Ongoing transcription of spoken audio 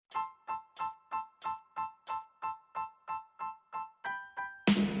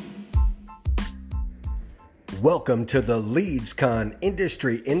Welcome to the LeadsCon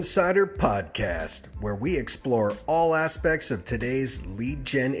Industry Insider Podcast, where we explore all aspects of today's lead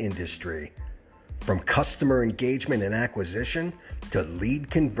gen industry. From customer engagement and acquisition to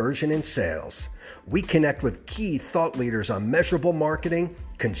lead conversion and sales, we connect with key thought leaders on measurable marketing,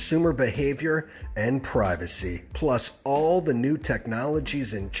 consumer behavior, and privacy, plus all the new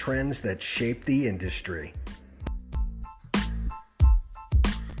technologies and trends that shape the industry.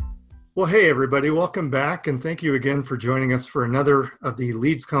 Well, hey, everybody. Welcome back, and thank you again for joining us for another of the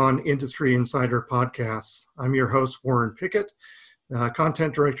LeadsCon Industry Insider podcasts. I'm your host, Warren Pickett,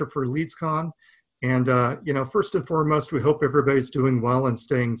 Content Director for LeadsCon. And, first and foremost, we hope everybody's doing well and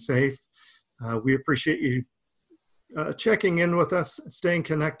staying safe. We appreciate you checking in with us, staying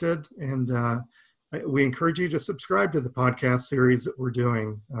connected, and we encourage you to subscribe to the podcast series that we're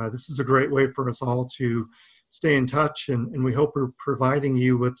doing. This is a great way for us all to stay in touch, and we hope we're providing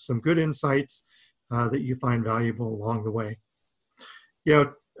you with some good insights that you find valuable along the way.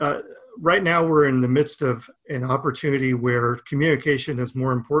 Right now we're in the midst of an opportunity where communication is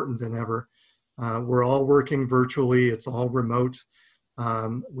more important than ever. We're all working virtually. It's all remote.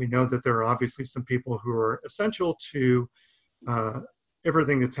 We know that there are obviously some people who are essential to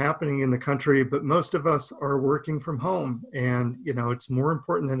everything that's happening in the country, but most of us are working from home. And, it's more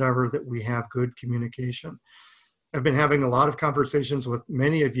important than ever that we have good communication. I've been having a lot of conversations with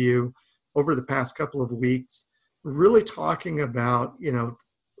many of you over the past couple of weeks, really talking about,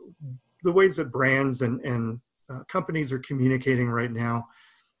 the ways that brands and companies are communicating right now.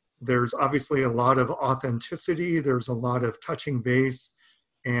 There's obviously a lot of authenticity. There's a lot of touching base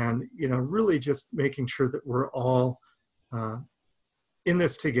and, really just making sure that we're all in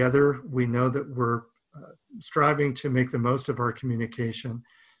this together. We know that we're striving to make the most of our communication.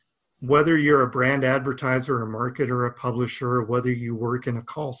 Whether you're a brand advertiser, a marketer, a publisher, whether you work in a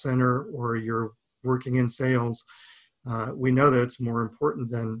call center or you're working in sales, we know that it's more important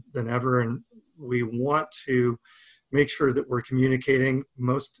than ever. And we want to make sure that we're communicating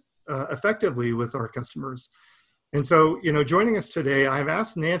most effectively with our customers. And so, joining us today, I've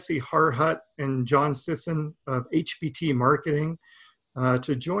asked Nancy Harhut and John Sisson of HBT Marketing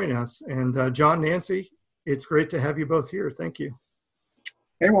to join us. And John, Nancy, it's great to have you both here. Thank you.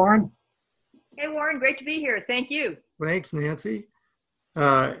 Hey, Warren. Hey, Warren. Great to be here. Thank you. Thanks, Nancy.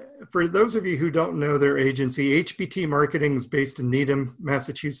 For those of you who don't know their agency, HBT Marketing is based in Needham,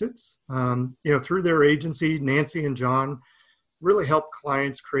 Massachusetts. Through their agency, Nancy and John really help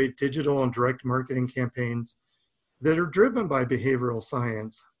clients create digital and direct marketing campaigns that are driven by behavioral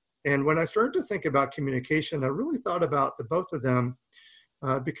science. And when I started to think about communication, I really thought about the both of them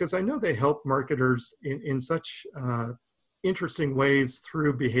because I know they help marketers in such interesting ways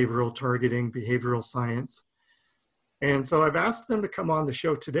through behavioral targeting, behavioral science. And so I've asked them to come on the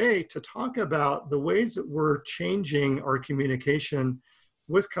show today to talk about the ways that we're changing our communication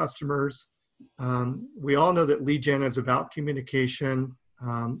with customers. We all know that lead gen is about communication.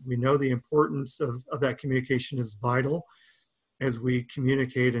 We know the importance of that communication is vital as we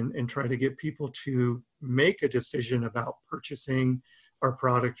communicate and try to get people to make a decision about purchasing our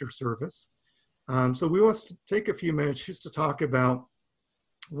product or service. So we want to take a few minutes just to talk about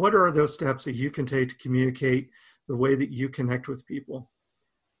what are those steps that you can take to communicate the way that you connect with people.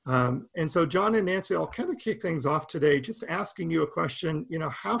 And so John and Nancy, I'll kind of kick things off today, just asking you a question,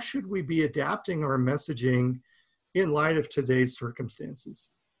 how should we be adapting our messaging in light of today's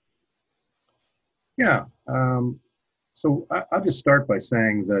circumstances? Yeah. So I'll just start by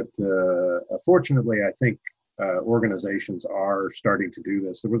saying that, fortunately, I think organizations are starting to do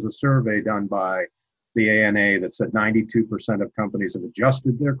this. There was a survey done by the ANA that said 92% of companies have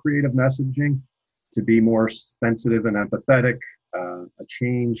adjusted their creative messaging to be more sensitive and empathetic, a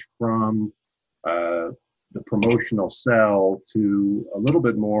change from the promotional sell to a little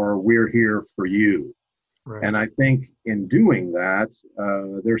bit more, we're here for you. Right. And I think in doing that,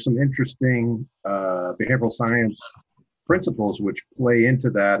 there's some interesting behavioral science principles which play into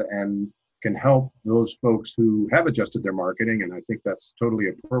that and can help those folks who have adjusted their marketing, and I think that's totally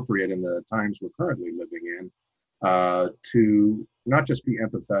appropriate in the times we're currently living in, to not just be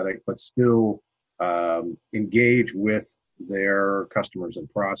empathetic, but still engage with their customers and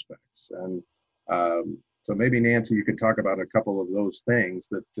prospects. And so maybe, Nancy, you could talk about a couple of those things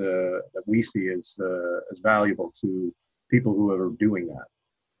that we see as valuable to people who are doing that.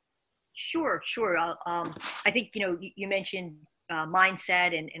 Sure. I think, you mentioned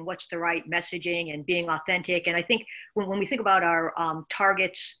mindset and what's the right messaging and being authentic. And I think when we think about our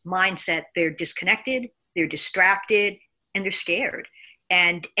targets' mindset, they're disconnected, they're distracted, and they're scared.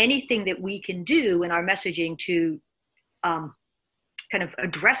 And anything that we can do in our messaging to kind of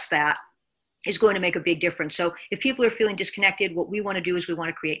address that is going to make a big difference. So if people are feeling disconnected, what we want to do is we want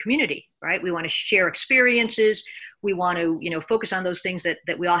to create community, right? We want to share experiences. We want to, focus on those things that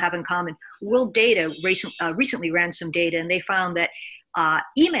we all have in common. World Data recently ran some data, and they found that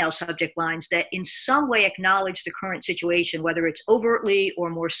email subject lines that in some way acknowledge the current situation, whether it's overtly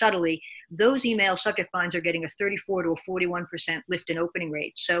or more subtly, those email subject lines are getting a 34 to a 41% lift in opening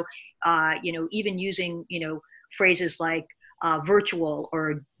rate. So, even using, phrases like virtual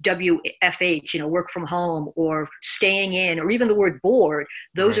or WFH, work from home, or staying in, or even the word bored.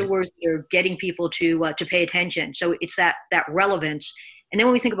 Those are words that are getting people to pay attention. So it's that relevance. And then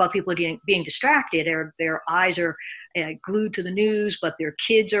when we think about people being distracted, their eyes are glued to the news, but their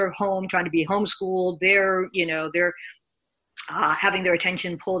kids are home trying to be homeschooled. They're having their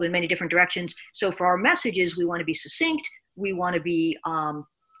attention pulled in many different directions. So for our messages, we want to be succinct. We want to be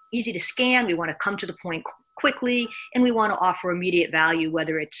easy to scan. We want to come to the point quickly, and we want to offer immediate value,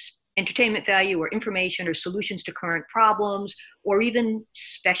 whether it's entertainment value or information or solutions to current problems, or even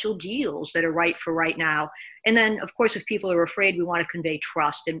special deals that are right for right now. And then, of course, if people are afraid, we want to convey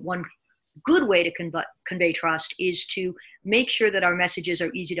trust. And one good way to convey trust is to make sure that our messages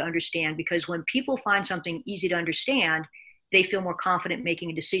are easy to understand, because when people find something easy to understand, they feel more confident making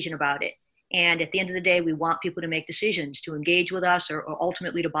a decision about it. And at the end of the day, we want people to make decisions, to engage with us, or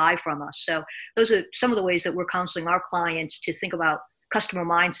ultimately to buy from us. So those are some of the ways that we're counseling our clients to think about customer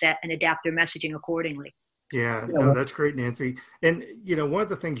mindset and adapt their messaging accordingly. Yeah, no, that's great, Nancy. And, one of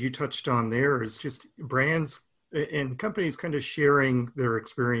the things you touched on there is just brands and companies kind of sharing their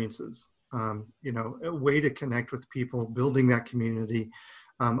experiences, a way to connect with people, building that community.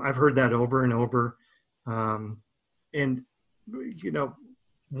 I've heard that over and over.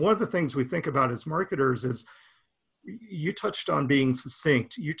 One of the things we think about as marketers is, you touched on being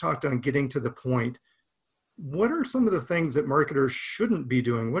succinct. You talked on getting to the point. What are some of the things that marketers shouldn't be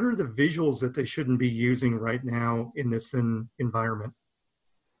doing? What are the visuals that they shouldn't be using right now in this environment?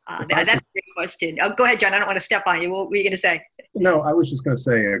 That's a great question. Oh, go ahead, John. I don't want to step on you. What were you going to say? No, I was just going to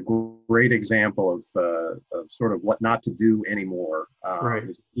say a great example of sort of what not to do anymore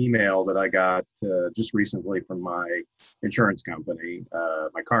is an email that I got just recently from my insurance company,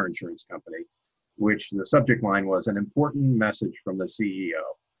 my car insurance company, which the subject line was an important message from the CEO.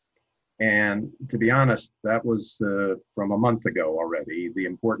 And to be honest, that was from a month ago already, the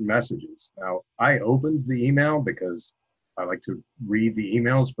important messages. Now, I opened the email because I like to read the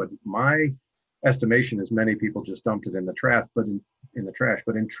emails, but my estimation is many people just dumped it in the trash. But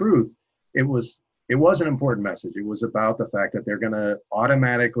in truth, it was an important message. It was about the fact that they're going to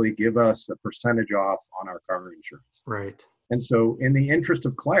automatically give us a percentage off on our car insurance. Right. And so, in the interest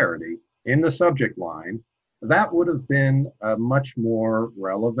of clarity, in the subject line, that would have been a much more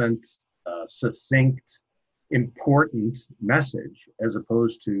relevant, succinct, important message, as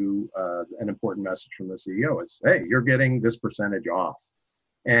opposed to an important message from the CEO. It's, hey, you're getting this percentage off.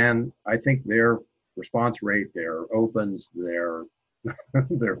 And I think their response rate, their opens, their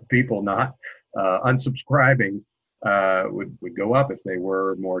people not unsubscribing would go up if they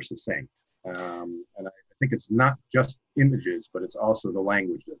were more succinct. And I think it's not just images, but it's also the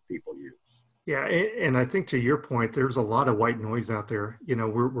language that people use. Yeah, and I think to your point, there's a lot of white noise out there.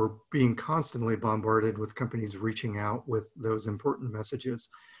 We're being constantly bombarded with companies reaching out with those important messages,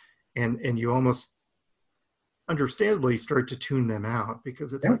 and you almost understandably start to tune them out,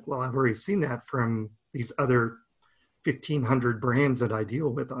 because it's like, well, I've already seen that from these other 1,500 brands that I deal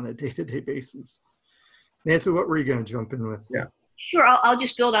with on a day-to-day basis. Nancy, what were you going to jump in with? Yeah. Sure, I'll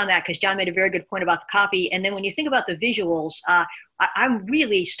just build on that, because John made a very good point about the copy. And then when you think about the visuals, I'm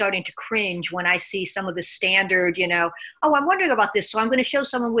really starting to cringe when I see some of the standard, I'm wondering about this, so I'm going to show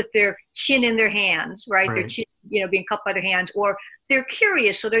someone with their chin in their hands, right? Their chin, being cupped by their hands, or they're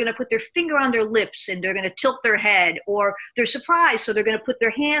curious, so they're going to put their finger on their lips and they're going to tilt their head, or they're surprised, so they're going to put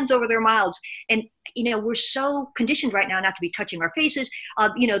their hands over their mouths. And, we're so conditioned right now not to be touching our faces.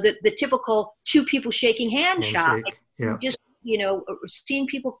 The typical two people shaking hand shot. Yeah. Just, seeing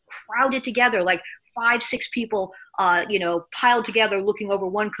people crowded together, like 5-6 people, piled together looking over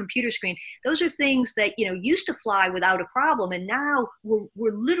one computer screen. Those are things that, used to fly without a problem. And now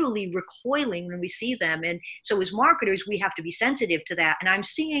we're literally recoiling when we see them. And so as marketers, we have to be sensitive to that. And I'm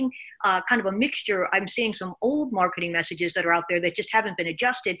seeing kind of a mixture. I'm seeing some old marketing messages that are out there that just haven't been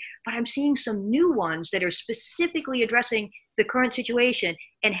adjusted, but I'm seeing some new ones that are specifically addressing the current situation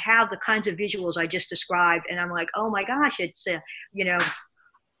and have the kinds of visuals I just described. And I'm like, oh my gosh, it's,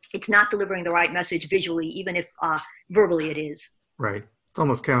 it's not delivering the right message visually, even if verbally it is. Right. It's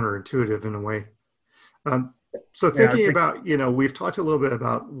almost counterintuitive in a way. So thinking about, we've talked a little bit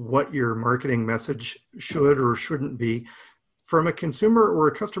about what your marketing message should or shouldn't be. from a consumer or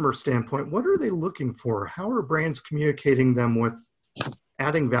a customer standpoint, what are they looking for? How are brands communicating them with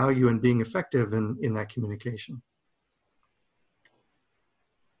adding value and being effective in that communication?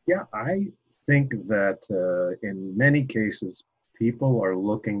 Yeah, I think that in many cases, people are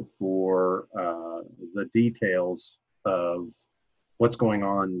looking for the details of what's going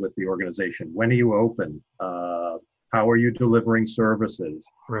on with the organization. When are you open? How are you delivering services?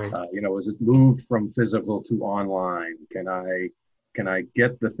 Right. Is it moved from physical to online? Can I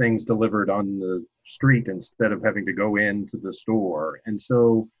get the things delivered on the street instead of having to go into the store? And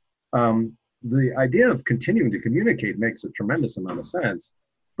so the idea of continuing to communicate makes a tremendous amount of sense,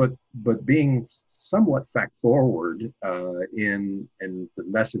 but being somewhat fact forward in the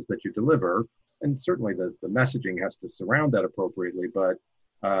message that you deliver, and certainly the messaging has to surround that appropriately. But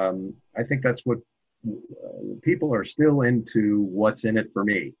I think that's what people are still into. What's in it for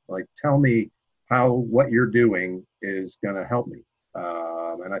me? Like, tell me how what you're doing is going to help me.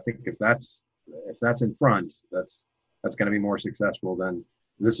 And I think if that's in front, that's going to be more successful than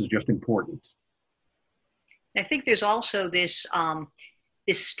this is just important. I think there's also this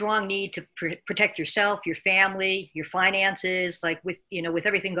strong need to protect yourself, your family, your finances, like with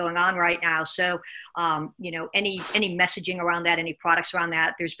everything going on right now. So, any messaging around that, any products around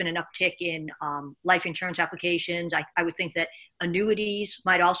that, there's been an uptick in life insurance applications. I would think that annuities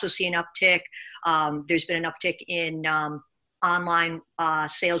might also see an uptick. There's been an uptick in online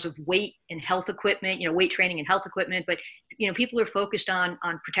sales of weight and health equipment, weight training and health equipment. But people are focused on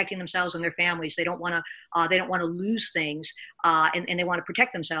protecting themselves and their families. They don't want to lose things, and they want to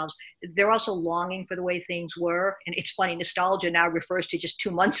protect themselves. They're also longing for the way things were. And it's funny, nostalgia now refers to just 2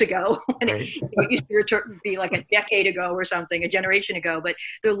 months ago, when it used to be like a decade ago or something, a generation ago. But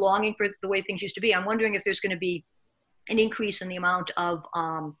they're longing for the way things used to be. I'm wondering if there's going to be an increase in the amount of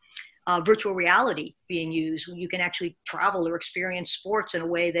virtual reality being used. You can actually travel or experience sports in a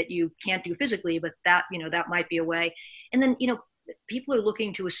way that you can't do physically, but that might be a way. And then, people are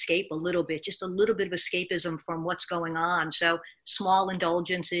looking to escape a little bit, just a little bit of escapism from what's going on. So small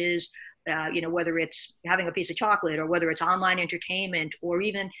indulgences, whether it's having a piece of chocolate or whether it's online entertainment or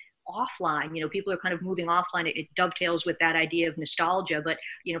even offline, people are kind of moving offline. It dovetails with that idea of nostalgia, but,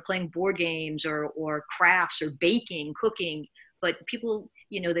 playing board games or crafts or baking, cooking. But people,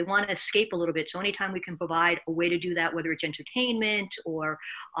 they want to escape a little bit. So anytime we can provide a way to do that, whether it's entertainment or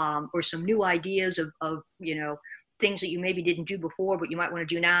some new ideas of things that you maybe didn't do before, but you might want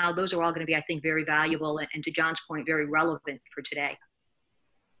to do now, those are all going to be, I think, very valuable and to John's point, very relevant for today.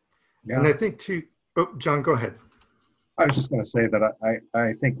 Yeah. And I think too, John, go ahead. I was just going to say that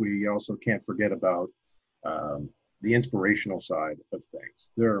I think we also can't forget about the inspirational side of things.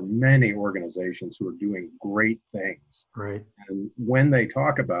 There are many organizations who are doing great things. Right. And when they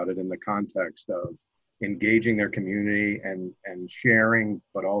talk about it in the context of engaging their community and sharing,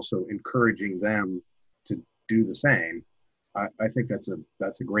 but also encouraging them to do the same, I think that's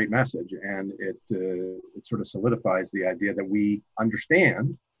a great message. And it sort of solidifies the idea that we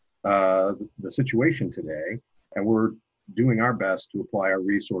understand the situation today, and we're doing our best to apply our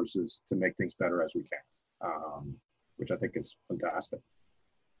resources to make things better as we can. Which I think is fantastic.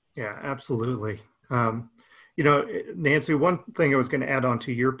 Yeah, absolutely. Nancy, one thing I was going to add on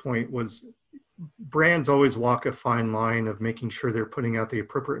to your point was brands always walk a fine line of making sure they're putting out the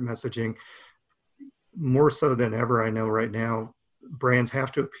appropriate messaging. More so than ever, I know right now, brands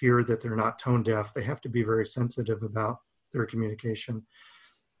have to appear that they're not tone deaf. They have to be very sensitive about their communication.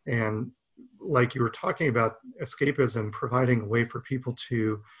 And like you were talking about escapism, providing a way for people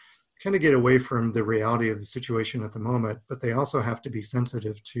to kind of get away from the reality of the situation at the moment, but they also have to be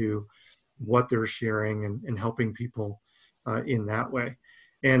sensitive to what they're sharing and helping people in that way.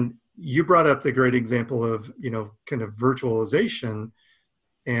 And you brought up the great example of, kind of virtualization.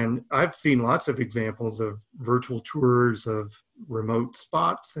 And I've seen lots of examples of virtual tours of remote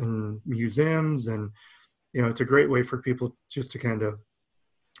spots and museums. And, it's a great way for people just to kind of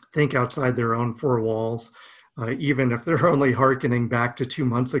think outside their own four walls. Even if they're only hearkening back to 2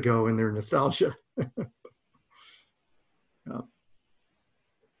 months ago in their nostalgia.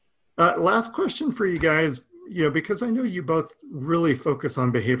 Last question for you guys, because I know you both really focus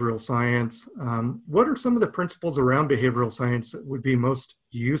on behavioral science. What are some of the principles around behavioral science that would be most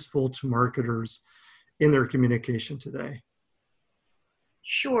useful to marketers in their communication today?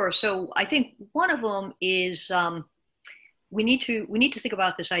 Sure. So I think one of them is we need to think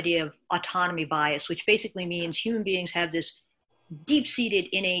about this idea of autonomy bias, which basically means human beings have this deep-seated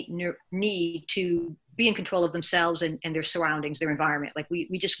innate need to be in control of themselves and their surroundings, their environment. Like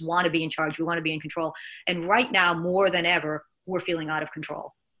we just want to be in charge. We want to be in control. And right now, more than ever, we're feeling out of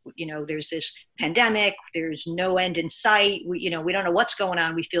control. there's this pandemic, there's no end in sight. We don't know what's going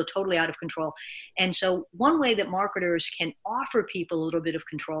on. We feel totally out of control. And so one way that marketers can offer people a little bit of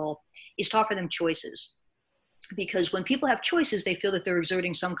control is to offer them choices. Because when people have choices, they feel that they're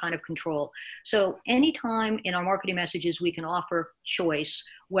exerting some kind of control. So anytime in our marketing messages, we can offer choice,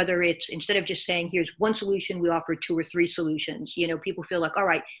 whether it's instead of just saying, here's one solution, we offer 2 or 3 solutions. People feel like, all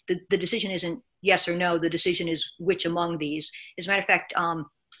right, the decision isn't yes or no. The decision is which among these. As a matter of fact,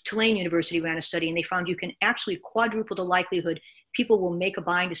 Tulane University ran a study and they found you can actually quadruple the likelihood people will make a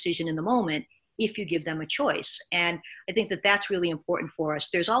buying decision in the moment if you give them a choice. And I think that that's really important for us.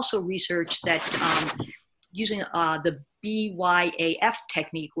 There's also research that using the BYAF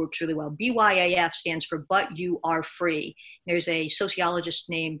technique works really well. BYAF stands for But You Are Free. There's a sociologist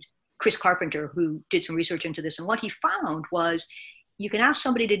named Chris Carpenter who did some research into this. And what he found was you can ask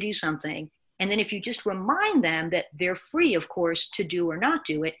somebody to do something, and then if you just remind them that they're free, of course, to do or not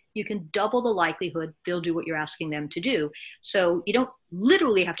do it, you can double the likelihood they'll do what you're asking them to do. So you don't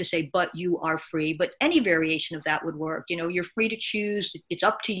literally have to say, but you are free, but any variation of that would work. You're free to choose. It's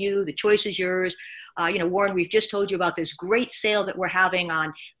up to you. The choice is yours. Warren, we've just told you about this great sale that we're having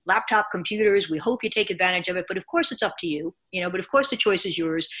on laptop computers. We hope you take advantage of it, but of course it's up to you, but of course the choice is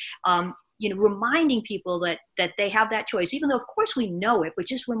yours. Reminding people that they have that choice, even though of course we know it, but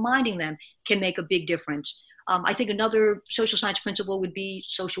just reminding them can make a big difference. I think another social science principle would be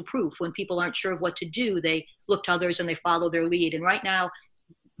social proof. When people aren't sure of what to do, they look to others and they follow their lead. And right now,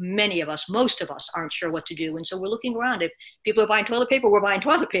 most of us aren't sure what to do. And so we're looking around. If people are buying toilet paper, we're buying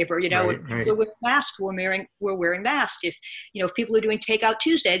toilet paper. Right. If people are wearing masks, we're wearing masks. If people are doing Takeout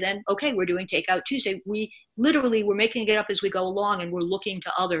Tuesday, then okay, we're doing Takeout Tuesday. We're making it up as we go along, and we're looking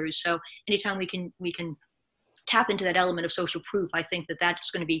to others. So anytime we can tap into that element of social proof, I think that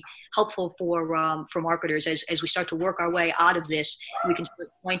that's going to be helpful for marketers as we start to work our way out of this. We can start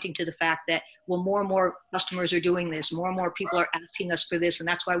pointing to the fact that, well, more and more customers are doing this, more and more people are asking us for this, and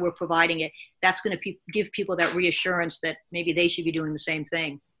that's why we're providing it. That's going to give people that reassurance that maybe they should be doing the same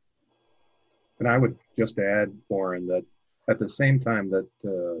thing. And I would just add, Warren, that at the same time that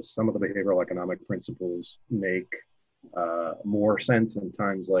some of the behavioral economic principles make more sense in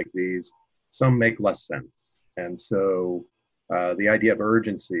times like these, some make less sense. And so the idea of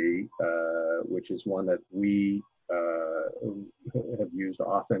urgency, which is one that we have used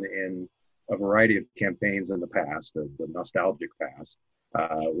often in a variety of campaigns in the past, the nostalgic past,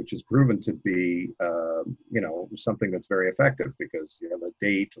 which has proven to be, something that's very effective because you have a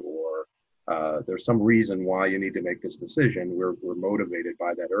date or there's some reason why you need to make this decision. We're motivated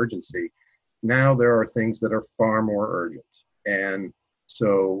by that urgency. Now there are things that are far more urgent. And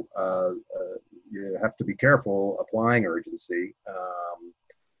so you have to be careful applying urgency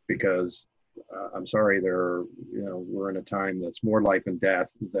because I'm sorry, we're in a time that's more life and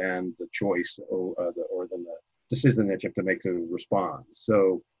death than the choice or than the decision that you have to make to respond.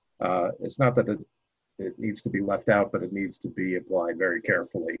 So it's not that it needs to be left out, but it needs to be applied very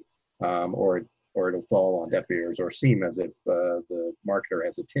carefully, or it'll fall on deaf ears or seem as if the marketer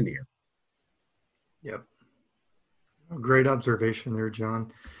has a tin ear. Yep. Great observation there,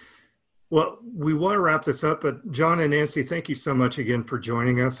 John. Well, we want to wrap this up, but John and Nancy, thank you so much again for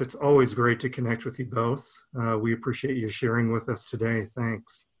joining us. It's always great to connect with you both. We appreciate you sharing with us today.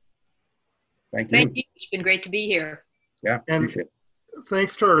 Thanks. Thank you. Thank you. It's been great to be here. Yeah, and appreciate it.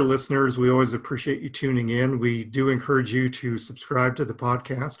 Thanks to our listeners. We always appreciate you tuning in. We do encourage you to subscribe to the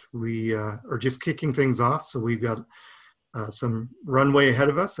podcast. We are just kicking things off, so we've got some runway ahead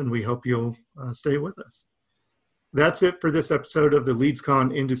of us, and we hope you'll stay with us. That's it for this episode of the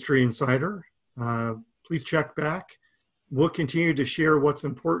LeadsCon Industry Insider. Please check back. We'll continue to share what's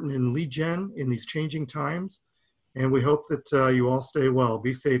important in lead gen in these changing times, and we hope that you all stay well.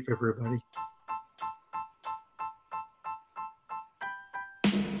 Be safe, everybody.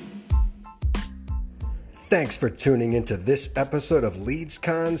 Thanks for tuning into this episode of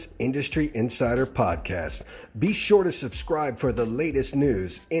LeadsCon's Industry Insider Podcast. Be sure to subscribe for the latest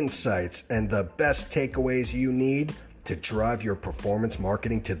news, insights, and the best takeaways you need to drive your performance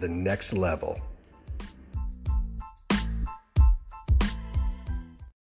marketing to the next level.